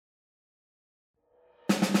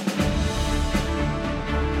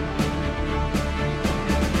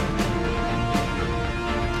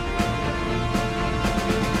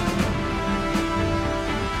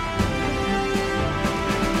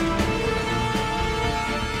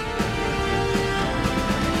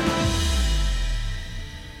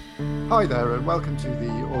Hi there, and welcome to the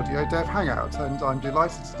Audio Dev Hangout. And I'm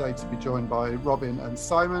delighted today to be joined by Robin and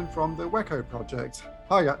Simon from the Weko project.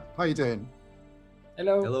 Hi, how you doing?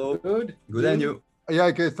 Hello. Hello. Good. Good, and you?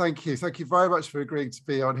 Yeah, good. Thank you. Thank you very much for agreeing to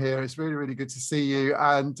be on here. It's really, really good to see you.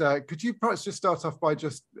 And could you perhaps just start off by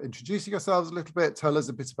just introducing yourselves a little bit? Tell us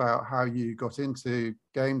a bit about how you got into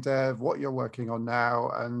game dev, what you're working on now,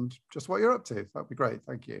 and just what you're up to. That'd be great.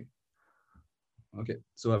 Thank you. Okay,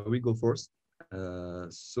 so I will go first.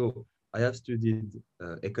 So I have studied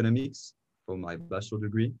economics for my bachelor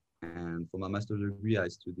degree, and for my master degree, I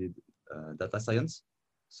studied data science.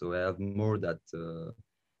 So I have more that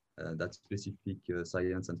specific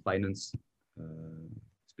science and finance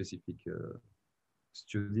specific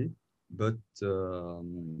study. But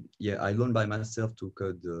yeah, I learned by myself to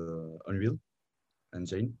code Unreal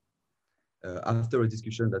Engine. After a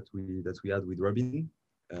discussion that we had with Robin,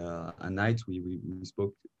 at night we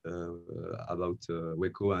spoke about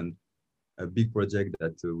Weko and a big project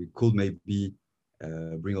that we could maybe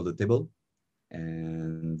bring on the table,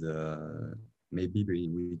 and maybe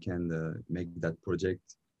we can make that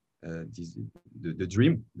project the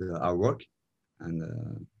dream, our work, and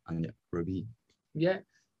yeah, Robbie. Yeah.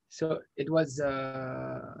 So it was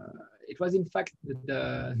in fact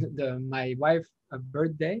my wife's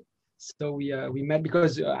birthday. So we met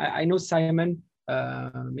because I know Simon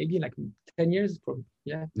maybe like 10 years from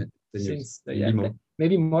 10 years.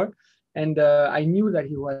 Maybe more. And I knew that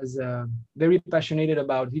he was very passionate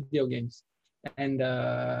about video games, and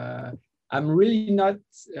I'm really not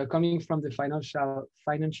coming from the financial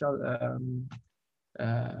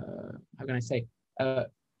how can I say,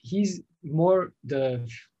 he's more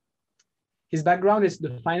his background is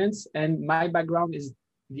the finance, and my background is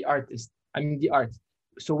the artist. I mean the art.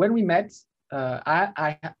 So when we met,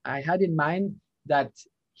 I had in mind that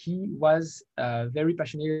he was very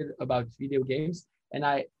passionate about video games, and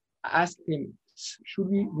I asked him, should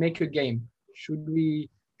we make a game? Should we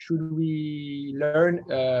learn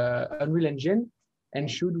Unreal Engine, and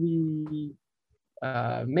should we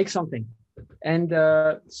make something? And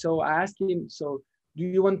so I asked him, so do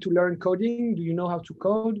you want to learn coding? Do you know how to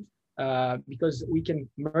code? Because we can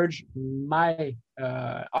merge my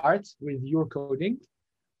art with your coding.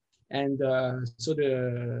 And so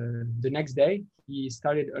the next day, he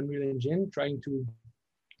started Unreal Engine, trying to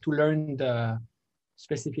learn the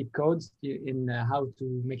specific codes in how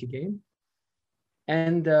to make a game.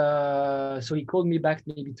 And so he called me back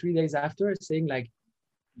maybe 3 days after, saying like,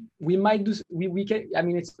 we might do, we can, I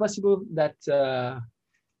mean, it's possible that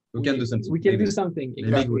we can do something. We can do something.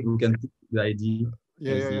 Exactly. Maybe we can put the idea.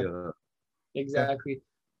 Exactly.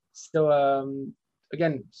 So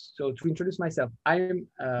again, so to introduce myself, I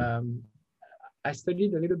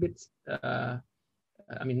studied a little bit, I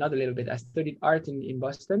mean, not a little bit, I studied art in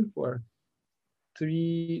Boston for 4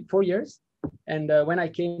 years. And when I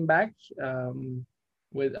came back,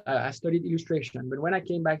 I studied illustration. But when I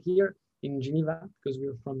came back here in Geneva, because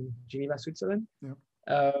we're from Geneva, Switzerland,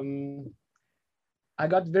 I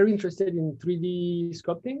got very interested in 3D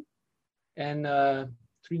sculpting. And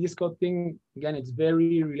 3D sculpting, again, it's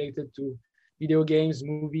very related to video games,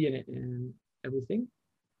 movie, and everything.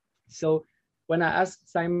 So when I asked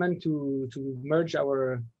Simon to merge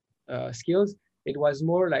our skills, it was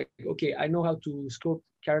more like, okay, I know how to sculpt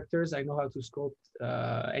characters, I know how to sculpt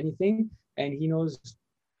anything, and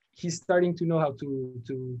he's starting to know how to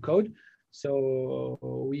code. So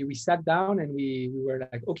we sat down and we were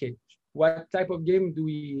like, okay, what type of game do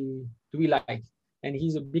we like? And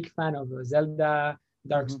he's a big fan of Zelda,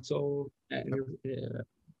 Dark Souls, and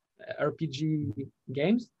RPG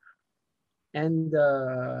games. And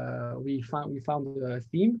we found a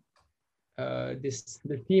theme.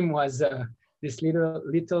 The theme was this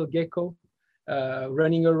little gecko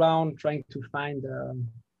running around trying to find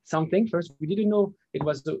something. First, we didn't know it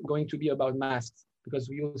was going to be about masks, because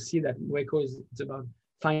we will see that Weko it's about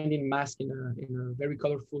finding masks in a very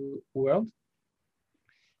colorful world.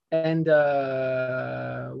 And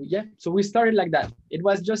so we started like that. It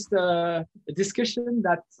was just a discussion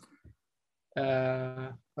that.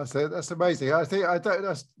 That's amazing. I think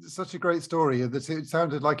that's such a great story. That it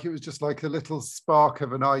sounded like it was just like a little spark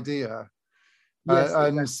of an idea. Yes,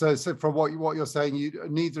 and exactly. So from what you're saying,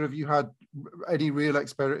 neither of you had any real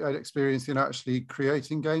experience in actually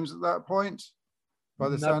creating games at that point. By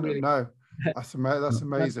the sound of no, that's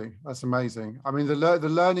amazing. That's amazing. I mean, the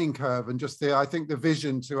learning curve and just I think the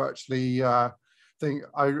vision to actually think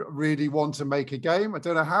I really want to make a game. I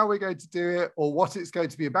don't know how we're going to do it or what it's going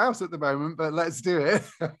to be about at the moment, but let's do it.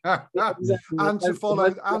 Exactly. and to follow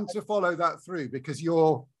that through, because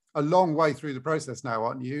you're a long way through the process now,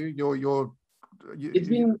 aren't you? It's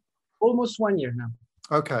been almost 1 year now.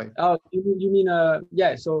 Okay. Oh, you mean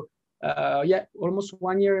yeah? So yeah, almost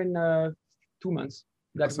 1 year and 2 months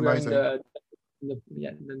that That's we are amazing.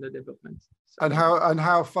 in the development. So, And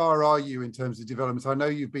how far are you in terms of development? I know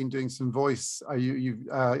you've been doing some voice. You've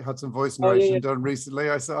had some voice narration done recently.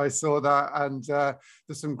 I saw that, and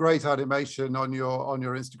there's some great animation on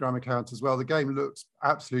your Instagram account as well. The game looks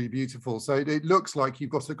absolutely beautiful. So it looks like you've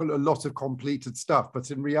got a lot of completed stuff.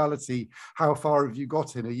 But in reality, how far have you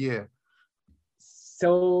got in a year?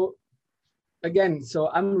 So again, so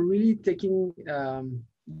I'm really taking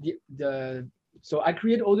so I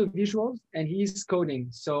create all the visuals and he's coding.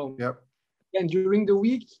 So yep. And during the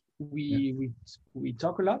week, we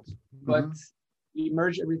talk a lot, but we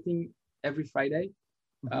merge everything every Friday.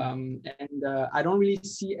 And I don't really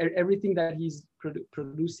see everything that he's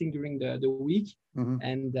producing during the week.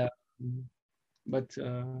 And but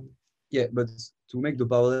yeah, but to make the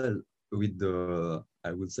parallel with the,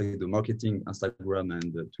 I would say, the marketing, Instagram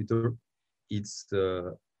and Twitter, it's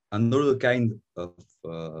another kind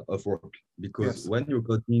of work, because when you're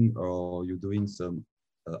coding or you're doing some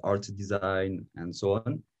art design and so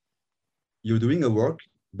on, you're doing a work,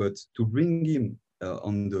 but to bring him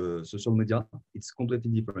on the social media, it's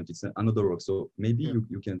completely different. It's another work. So maybe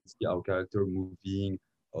you can see our character moving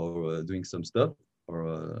or doing some stuff,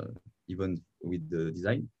 or even with the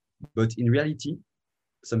design. But in reality,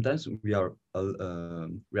 sometimes we are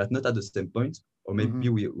not at the same point, or maybe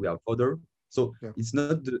we are further. So it's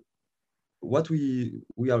not what we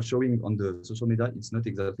are showing on the social media. It's not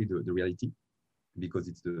exactly the reality, because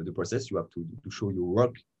it's the process. You have to show your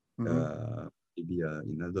work maybe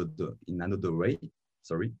in another way.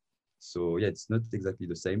 Sorry. So yeah, it's not exactly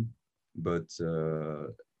the same. But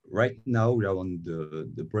right now we are on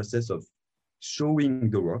the process of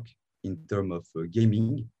showing the work in terms of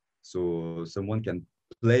gaming. So someone can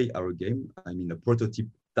play our game. I mean, a prototype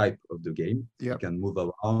type of the game. You can move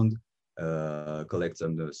around, collect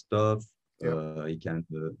some stuff. You can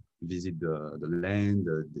visit the land,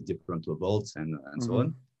 the different vaults, and so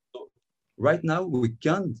on. So right now, we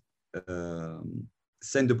can't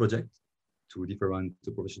send the project to different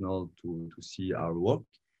professionals to see our work,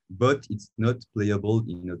 but it's not playable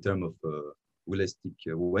in a term of realistic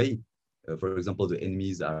way. For example, the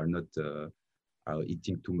enemies are not are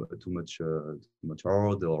eating too much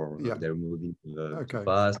hard, or they're moving too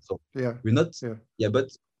fast. So we're not. But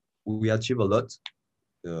we achieve a lot.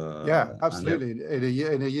 Absolutely.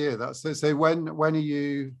 In a year. That's so. When are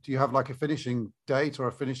you? Do you have like a finishing date or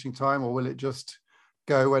a finishing time, or will it just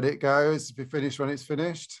go when it goes? Be finished when it's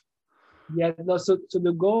finished? Yeah. No. So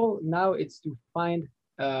the goal now is to find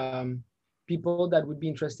people that would be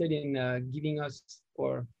interested in giving us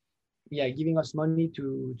money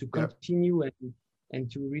to continue and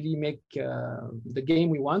to really make the game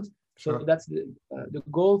we want. So that's the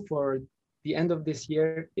goal for the end of this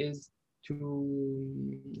year is to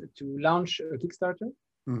launch a Kickstarter.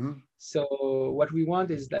 So what we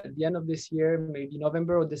want is that at the end of this year, maybe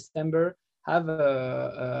November or December, have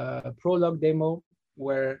a prologue demo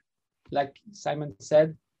where, like Simon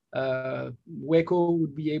said, Weko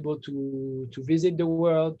would be able to visit the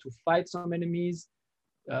world, to fight some enemies,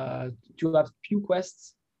 to have few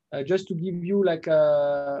quests, just to give you like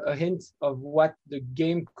a hint of what the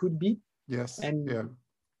game could be. Yes. And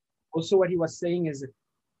also what he was saying is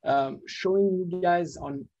showing you guys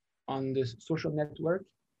on the social network.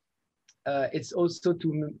 It's also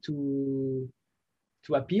to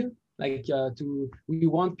appeal, like we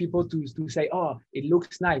want people to say, oh, it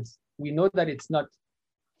looks nice. We know that it's not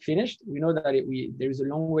finished. We know that there is a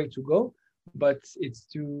long way to go, but it's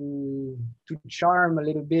to charm a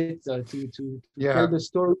little bit, to tell the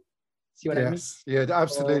story. See what I mean? Yeah,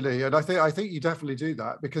 absolutely. And I think you definitely do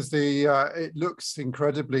that, because it looks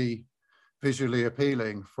incredibly visually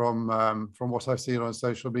appealing from what I've seen on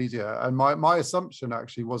social media. And my assumption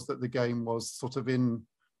actually was that the game was sort of in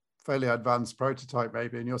fairly advanced prototype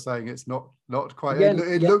maybe, and you're saying it's not quite. Again,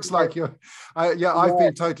 it looks like you're. I've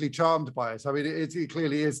been totally charmed by it. I mean, it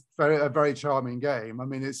clearly is a very charming game. I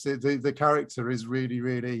mean, it's the character is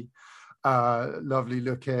really lovely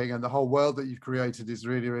looking, and the whole world that you've created is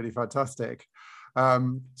really fantastic.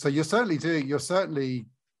 So you're certainly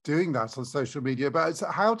doing that on social media. But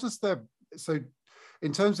how does so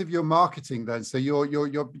in terms of your marketing then, so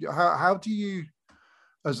how do you,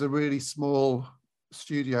 as a really small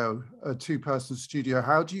studio, a 2-person studio,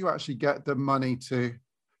 how do you actually get the money to,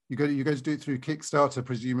 you're going to do it through Kickstarter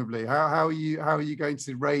presumably? How are you going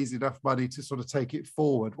to raise enough money to sort of take it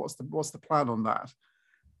forward? What's the plan on that?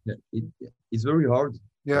 It's very hard,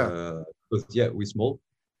 because we're small,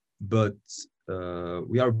 but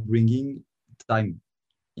we are bringing time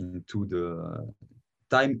into the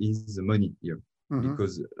time is the money here.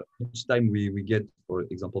 because each time we get, for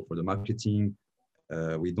example, for the marketing,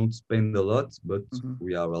 we don't spend a lot, but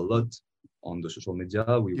we are a lot on the social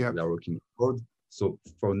media. We are working hard. So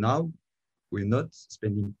for now, we're not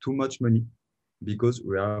spending too much money because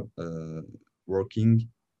we are working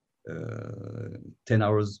 10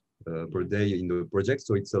 hours per day in the project.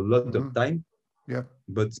 So it's a lot of time. Yeah.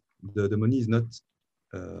 But the money is not,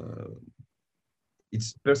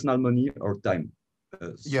 it's personal money or time.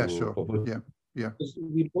 Yeah, sure. Yeah.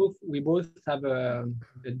 We both have a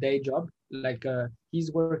day job. Like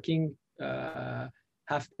he's working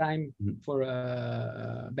half time for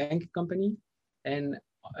a bank company, and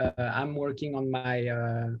I'm working on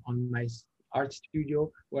my art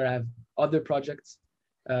studio where I have other projects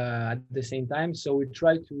at the same time. So we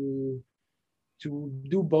try to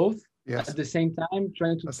do both at the same time,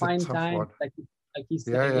 trying to find time. One. Like he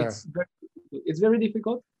said, it's very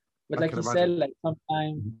difficult. But like you said, like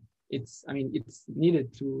sometimes it's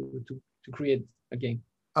needed to create a game.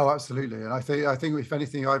 Oh, absolutely. And I think if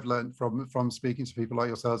anything I've learned from speaking to people like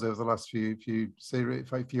yourselves over the last few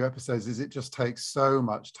episodes is it just takes so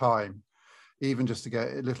much time, even just to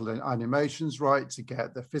get little animations right, to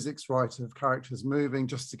get the physics right of characters moving,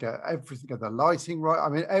 just to get everything, get the lighting right. I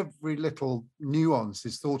mean, every little nuance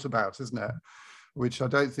is thought about, isn't it? Which I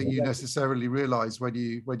don't think you necessarily realize when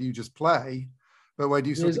you just play, but when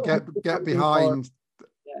you sort of get behind.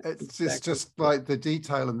 It's just like the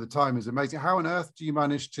detail and the time is amazing. How on earth do you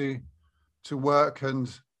manage to work and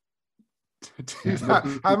do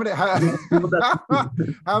that?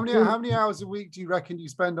 How many hours a week do you reckon you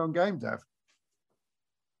spend on game dev?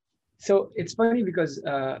 So it's funny because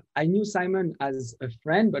I knew Simon as a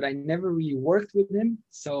friend, but I never really worked with him.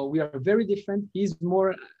 So we are very different. He's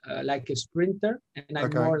more like a sprinter, and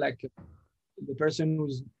I'm more like the person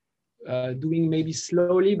who's doing maybe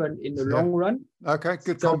slowly, but in the long run. Okay,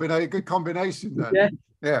 good combination then.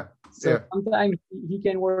 So sometimes he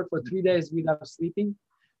can work for 3 days without sleeping,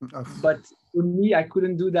 but for me, I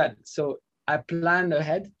couldn't do that. So I planned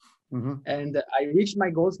ahead, and I reached my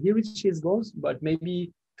goals. He reached his goals, but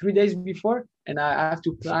maybe 3 days before, and I have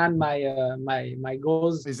to plan my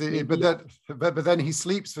goals. But then he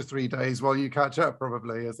sleeps for 3 days while you catch up,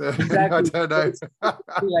 probably. Is it? Exactly. I don't know.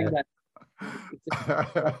 Like that.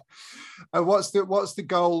 What's the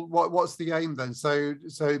goal? What's the aim then? So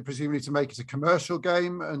presumably to make it a commercial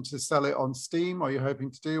game and to sell it on Steam, are you hoping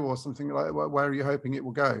to do, or something like? Where are you hoping it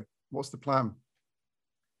will go? What's the plan?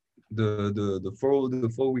 The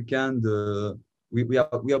fall weekend, we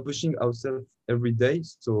are pushing ourselves every day.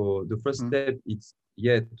 So the first step is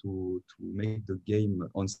to make the game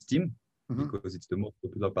on Steam because it's the most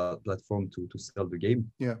popular platform to sell the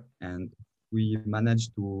game. Yeah, and we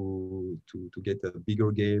managed to get a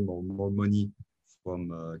bigger game or more money from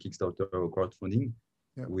Kickstarter or crowdfunding,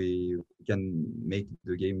 we can make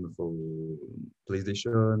the game for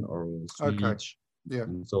PlayStation or Switch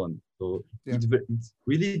and so on. So it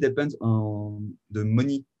really depends on the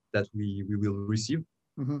money that we will receive,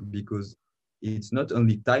 because it's not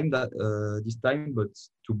only time that this time, but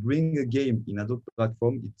to bring a game in other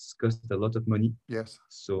platform, it's cost a lot of money. Yes.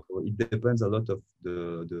 So it depends a lot of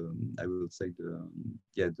the I will say the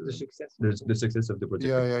success of the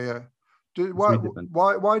project.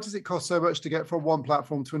 Why does it cost so much to get from one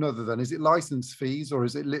platform to another then? Is it license fees, or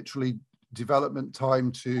is it literally development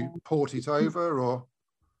time to port it over? Or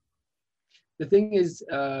the thing is,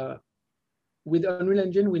 with Unreal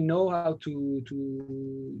Engine, we know how to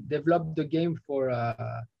develop the game for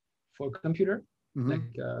computer,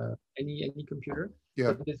 like any computer.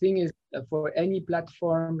 Yeah. But the thing is, for any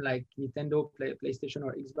platform like Nintendo, PlayStation,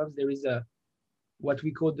 or Xbox, there is what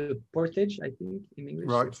we call the portage, I think in English.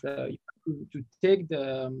 Right. You have to take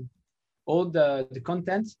all the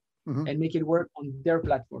content and make it work on their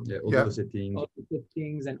platform. All the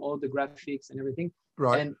settings and all the graphics and everything.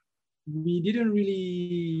 Right. And we didn't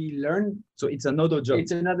really learn. So it's another job.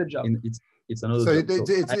 It's another job. It's another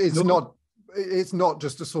job. It's not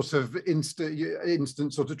just a sort of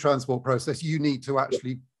instant sort of transport process. You need to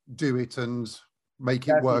actually do it and make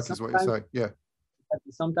it work, is what you're saying. Yeah.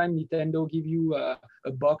 Sometimes Nintendo give you a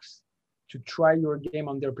box to try your game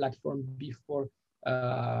on their platform before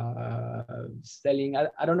selling.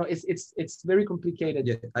 I don't know. It's very complicated.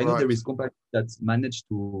 Yeah, I know there is company that managed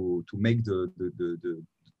to make the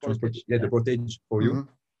portage for you.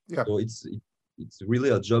 Yeah. So it's really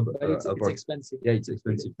a job. But it's expensive. Yeah, it's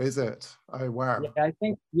expensive. Is it? Oh wow. Yeah, I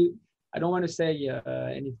think I don't want to say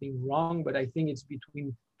anything wrong, but I think it's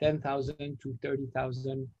between 10,000 to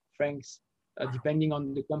 30,000 francs, depending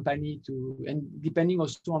on the company, and depending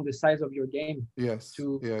also on the size of your game. Yes.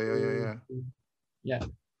 Yeah.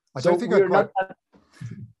 I don't think I quite.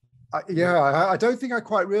 I don't think I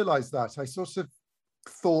quite realized that. I sort of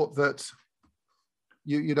thought that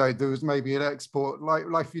you know there was maybe an export, like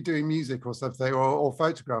if you're doing music or something, or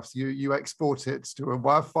photographs, you export it to a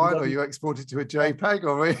WAV file, or you export it to a JPEG,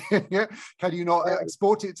 or can you not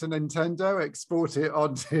export it to Nintendo, export it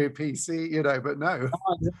onto PC, you know? But no.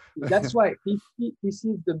 That's why PC is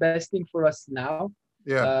the best thing for us now.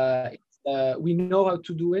 We know how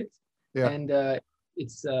to do it, and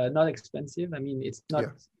it's not expensive. I mean, it's not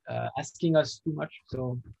asking us too much.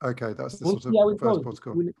 So okay, that's the we'll sort of first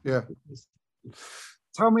protocol.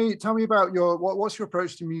 Tell me about your what's your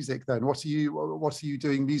approach to music then? What are you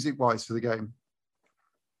doing music wise for the game?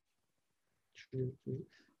 True.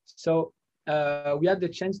 So we had the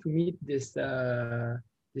chance to meet this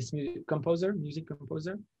music composer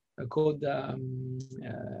called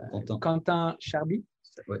Quentin Charby.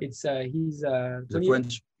 It's he's the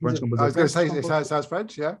French composer. I was going to say it sounds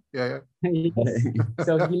French. Yeah.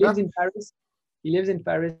 So he lives in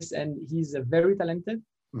Paris. And he's very talented.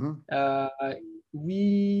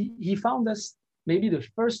 He found us maybe the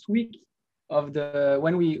first week of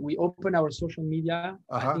when we opened our social media,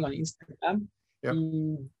 I think on Instagram.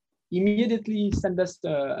 He immediately sent us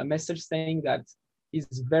a message saying that he's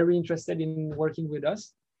very interested in working with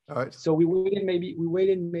us. Right. So we waited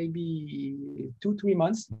maybe 2-3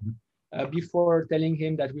 months before telling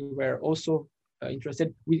him that we were also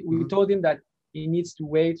interested. We told him that he needs to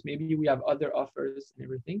wait. Maybe we have other offers and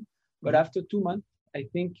everything. But after 2 months, I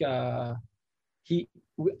think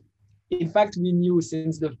in fact, we knew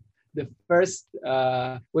since the first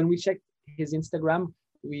when we checked his Instagram,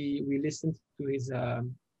 we listened to his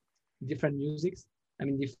different musics. I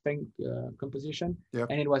mean, different composition,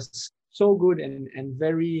 and it was so good and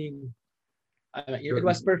very. It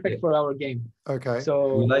was perfect for our game. Okay.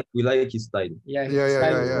 So we like his style.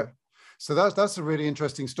 Yeah. So that's a really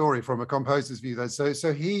interesting story from a composer's view. Then,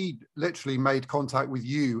 so he literally made contact with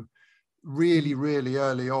you really, really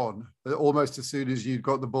early on, almost as soon as you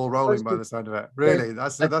got the ball rolling. By the sound of it, really,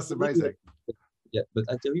 that's amazing. Yeah, but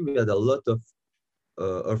actually, we had a lot of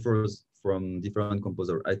offers from different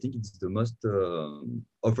composers. I think it's the most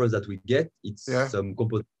offers that we get. It's some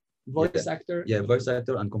voice actor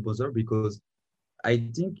and composer, because I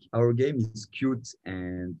think our game is cute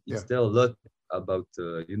and it's still a lot about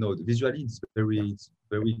visually it's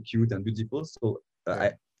very cute and beautiful. So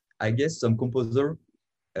I guess some composer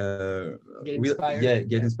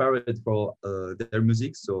get inspired for their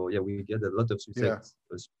music. So we get a lot of success.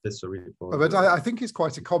 But I think it's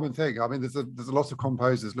quite a common thing. I mean, there's a lot of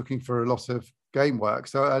composers looking for a lot of game work.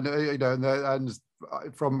 So and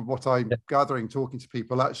from what I'm gathering, talking to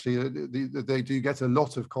people, actually they do get a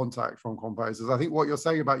lot of contact from composers. I think what you're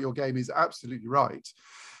saying about your game is absolutely right,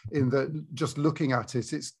 in that just looking at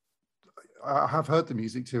it, I have heard the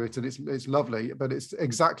music to it and it's lovely, but it's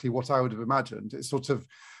exactly what I would have imagined. It's sort of,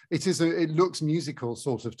 it looks musical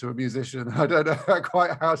sort of to a musician. I don't know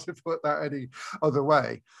quite how to put that any other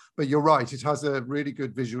way, but you're right. It has a really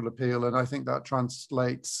good visual appeal. And I think that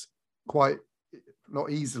translates quite, not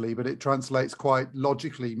easily, but it translates quite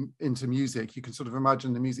logically into music. You can sort of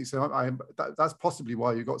imagine the music. So that's possibly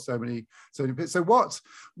why you got so many bits. So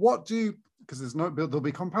what do, because there'll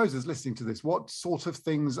be composers listening to this, what sort of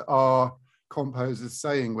things are composers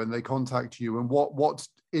saying when they contact you, and what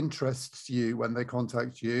interests you when they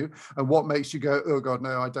contact you, and what makes you go, oh God,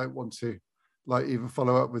 no, I don't want to even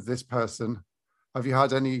follow up with this person? Have you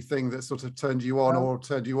had anything that sort of turned you on or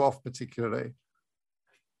turned you off particularly?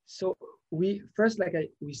 So we first,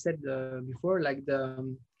 we said before,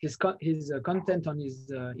 his content on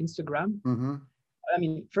his Instagram. I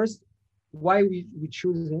mean, first, why we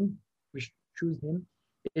choose him?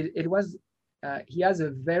 It was he has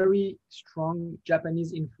a very strong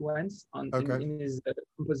Japanese influence in his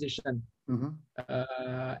composition,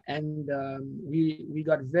 and we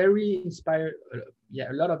got very inspired.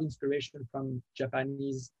 A lot of inspiration from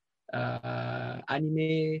Japanese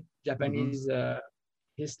anime, Japanese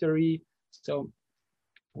history. So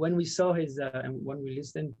when we saw his and when we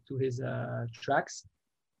listened to his tracks,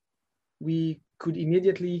 we could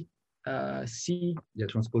immediately see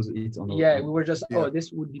transpose it on we were just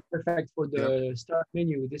this would be perfect for the start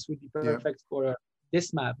menu, this would be perfect for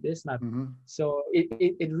this map. So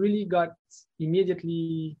it really got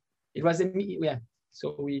immediately, it was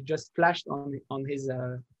so we just flashed on his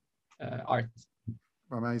art.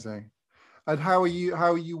 Amazing. And how are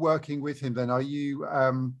you working with him then? Are you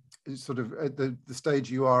sort of at the stage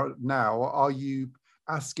you are now, are you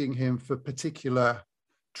asking him for particular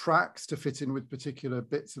tracks to fit in with particular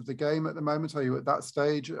bits of the game at the moment? Are you at that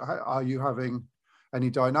stage? Are you having any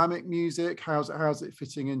dynamic music? How's it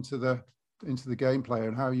fitting into the gameplay,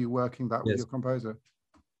 and how are you working that with your composer?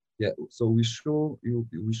 Yeah, so we show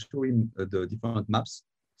him the different maps.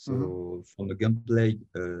 So from the gameplay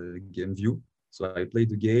game view, so I play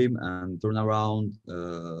the game and turn around,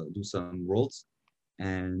 do some rolls,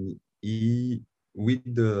 and he with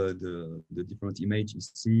the different image you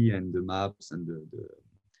see and the maps and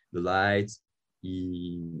the lights,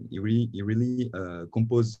 he really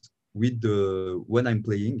compose with the when I'm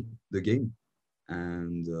playing the game,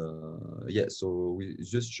 and yeah, so we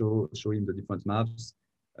just show him the different maps,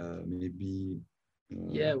 maybe.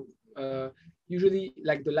 Yeah, usually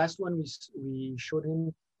like the last one we showed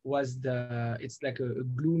him was it's like a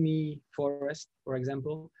gloomy forest, for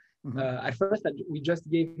example. At first, we just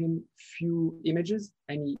gave him few images,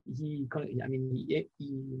 and he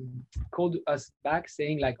called us back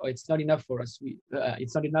saying like, "Oh, it's not enough for us.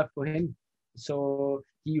 It's not enough for him." So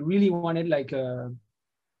he really wanted like to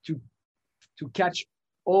catch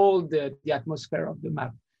all the atmosphere of the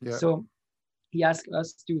map. Yeah. So he asked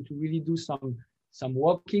us to really do some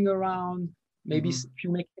walking around, maybe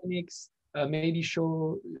few mechanics, maybe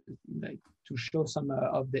show some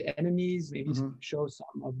of the enemies, maybe show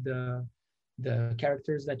some of the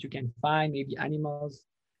characters that you can find, maybe animals,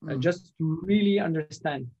 just to really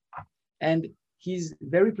understand. And he's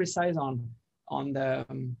very precise on the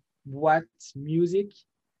what music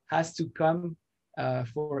has to come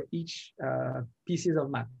for each pieces of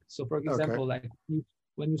map. So for example, like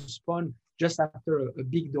when you spawn just after a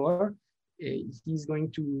big door, he's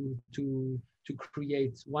going to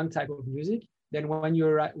create one type of music. Then when you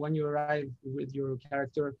arrive with your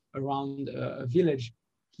character around a village,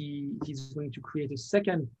 he's going to create a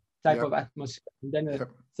second type of atmosphere, and then a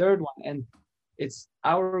third one. And it's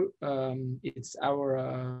our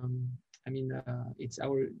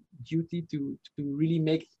duty to really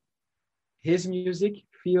make his music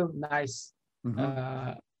feel nice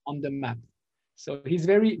on the map. So he's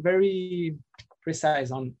very, very precise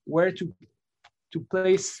on where to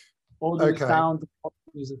place all the sound of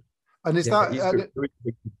music. And is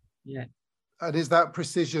yeah. And is that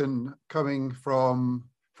precision coming from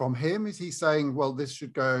him? Is he saying, well, this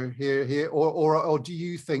should go here, or do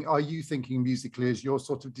you think? Are you thinking musically as you're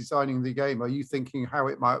sort of designing the game? Are you thinking how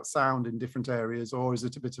it might sound in different areas, or is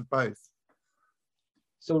it a bit of both?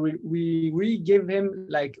 So we really give him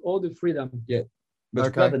like all the freedom. Yeah,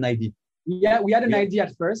 but we have an idea. Yeah, we had an idea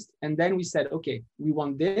at first, and then we said, okay, we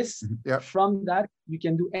want this. From that, you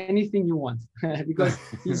can do anything you want because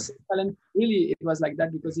he's so talented. Really, it was like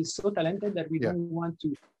that because he's so talented that we don't want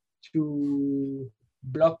to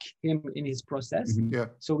block him in his process.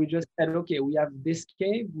 So we just said, okay, we have this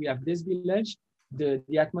cave, we have this village. The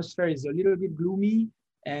atmosphere is a little bit gloomy,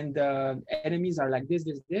 and enemies are like this.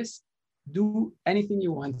 Do anything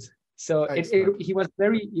you want. So he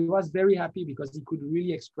was very happy because he could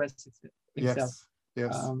really express himself.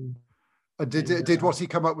 Yes. Did what he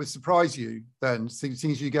come up with surprise you then? Since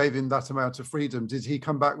you gave him that amount of freedom, did he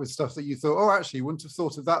come back with stuff that you thought, oh, actually, you wouldn't have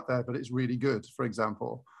thought of that there, but it's really good, for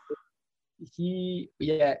example?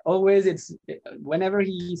 Always. It's whenever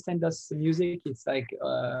he sends us music, it's like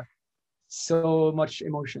so much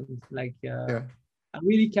emotion. Like I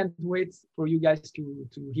really can't wait for you guys to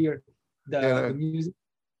hear the music.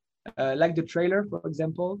 Like the trailer, for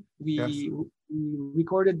example, we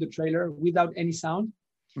recorded the trailer without any sound,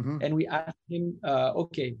 and we asked him,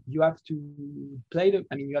 okay, you have to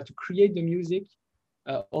you have to create the music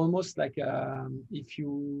almost like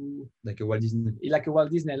like a Walt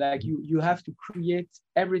Disney. Like you have to create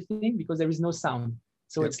everything because there is no sound.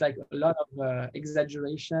 So it's like a lot of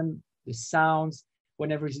exaggeration, the sounds.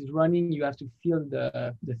 Whenever he's running, you have to feel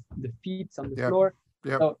the feet on the floor.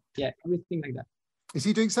 So everything like that. Is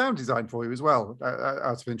he doing sound design for you as well,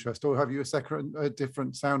 out of interest, or have you a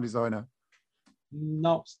different sound designer?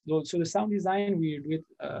 No, so the sound design we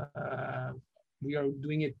are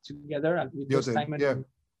doing it together with Simon.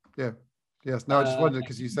 Yes. No, I just wondered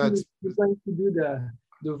because you said he's going to do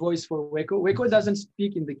the voice for Weko. Weko doesn't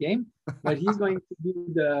speak in the game, but he's going to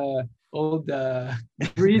do all the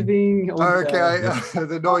breathing.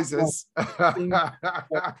 The noises.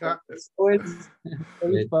 So it's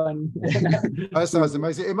very fun. That sounds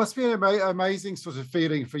amazing. It must be an amazing sort of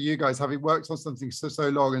feeling for you guys, having worked on something so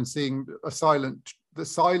long and seeing the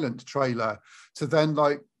silent trailer, to then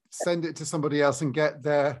like send it to somebody else and get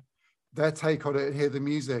their take on it and hear the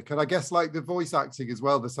music. And I guess like the voice acting as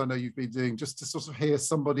well, that I know you've been doing, just to sort of hear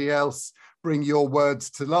somebody else bring your words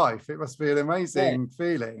to life. It must be an amazing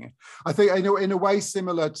feeling. I think in a way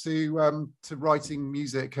similar to writing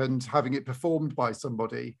music and having it performed by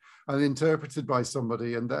somebody and interpreted by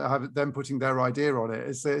somebody, and have them putting their idea on it.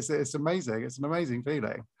 It's amazing. It's an amazing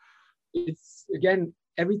feeling. It's, again,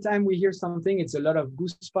 every time we hear something, it's a lot of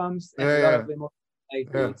goosebumps and a lot of emotion. Like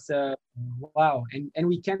it's wow, and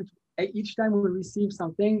we can't. Each time we receive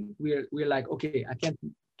something, we're like, okay, I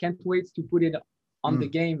can't wait to put it on the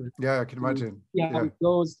game. Yeah, I can imagine. See how it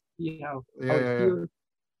goes, see how it feels.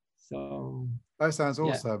 So that sounds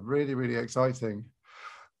awesome. Really, really exciting.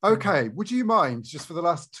 Okay, would you mind just for the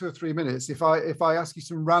last 2 or 3 minutes if I ask you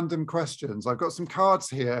some random questions? I've got some cards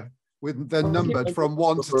here with they're numbered from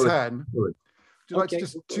 1 to 10. Would you like to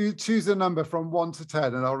just choose a number from 1 to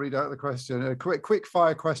 10, and I'll read out the question. A quick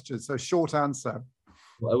fire question, so short answer.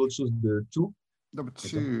 Well, I will choose the 2. Number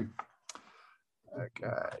 2.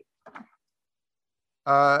 Okay.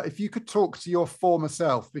 If you could talk to your former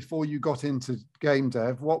self before you got into game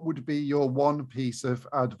dev, what would be your one piece of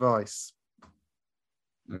advice?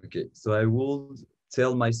 Okay, so I would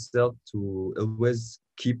tell myself to always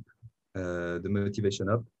keep the motivation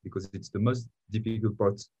up, because it's the most difficult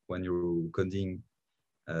part when you're coding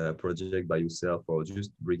a project by yourself or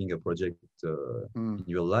just bringing a project in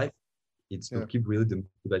your life. It's to keep really the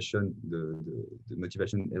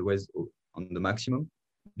motivation always on the maximum,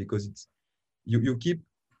 because it's you keep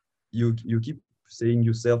saying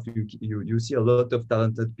yourself, you see a lot of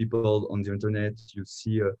talented people on the internet, you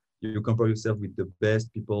see you compare yourself with the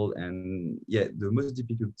best people, and the most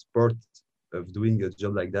difficult part of doing a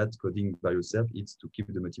job like that, coding by yourself, it's to keep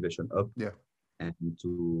the motivation up, and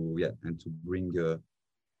to bring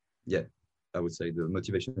I would say the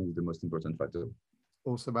motivation is the most important factor.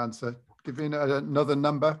 Awesome answer. Give me another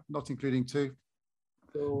number, not including 2.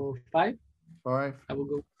 So 5. 5. I will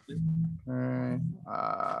go.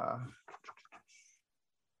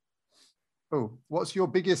 What's your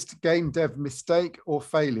biggest game dev mistake or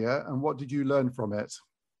failure, and what did you learn from it?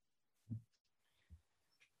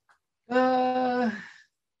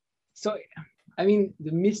 So, I mean,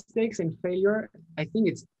 the mistakes and failure, I think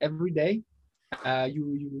it's every day.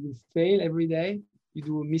 You fail every day. You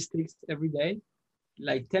do mistakes every day.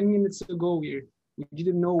 Like 10 minutes ago, we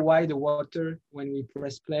didn't know why the water, when we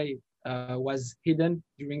press play, was hidden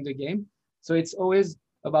during the game. So it's always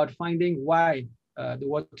about finding why the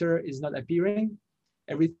water is not appearing.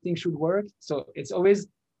 Everything should work. So it's always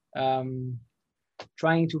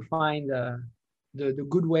trying to find the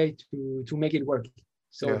good way to make it work.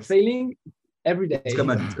 So failing every day. It's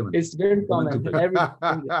common. It's very common. Every day.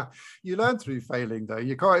 You learn through failing, though.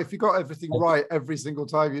 You can't, if you got everything right every single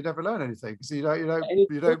time, you never learn anything. So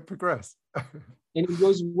you don't progress. And it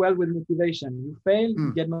goes well with motivation. You fail,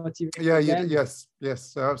 you get motivated. Yes,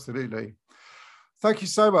 absolutely. Thank you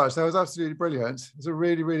so much. That was absolutely brilliant. It's a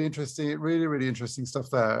really interesting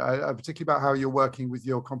stuff there. I particularly about how you're working with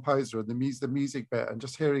your composer and the music bit, and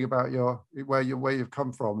just hearing about where you've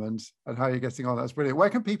come from and how you're getting on. That's brilliant.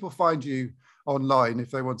 Where can people find you online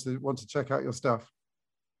if they want to check out your stuff?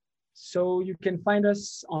 So you can find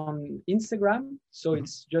us on Instagram. So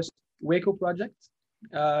it's just Weko Project.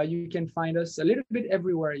 You can find us a little bit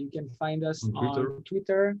everywhere. You can find us on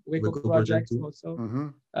Twitter, Weko Project also.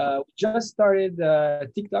 We just started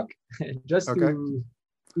TikTok just to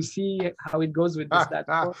see how it goes with this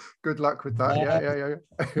platform. Good luck with that.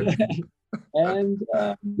 And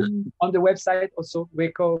on the website also,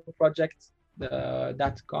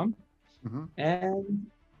 wekoproject.com. And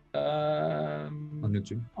on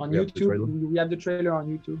YouTube. We have the trailer on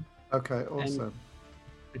YouTube. Okay, awesome. And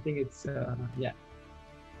I think it's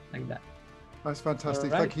like that. That's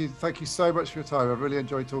fantastic. Right. Thank you so much for your time. I've really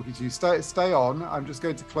enjoyed talking to you. Stay on. I'm just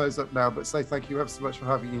going to close up now, but say thank you ever so much for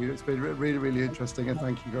having you. It's been really interesting, and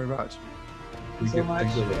thank you very much. Thank you so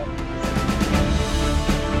much.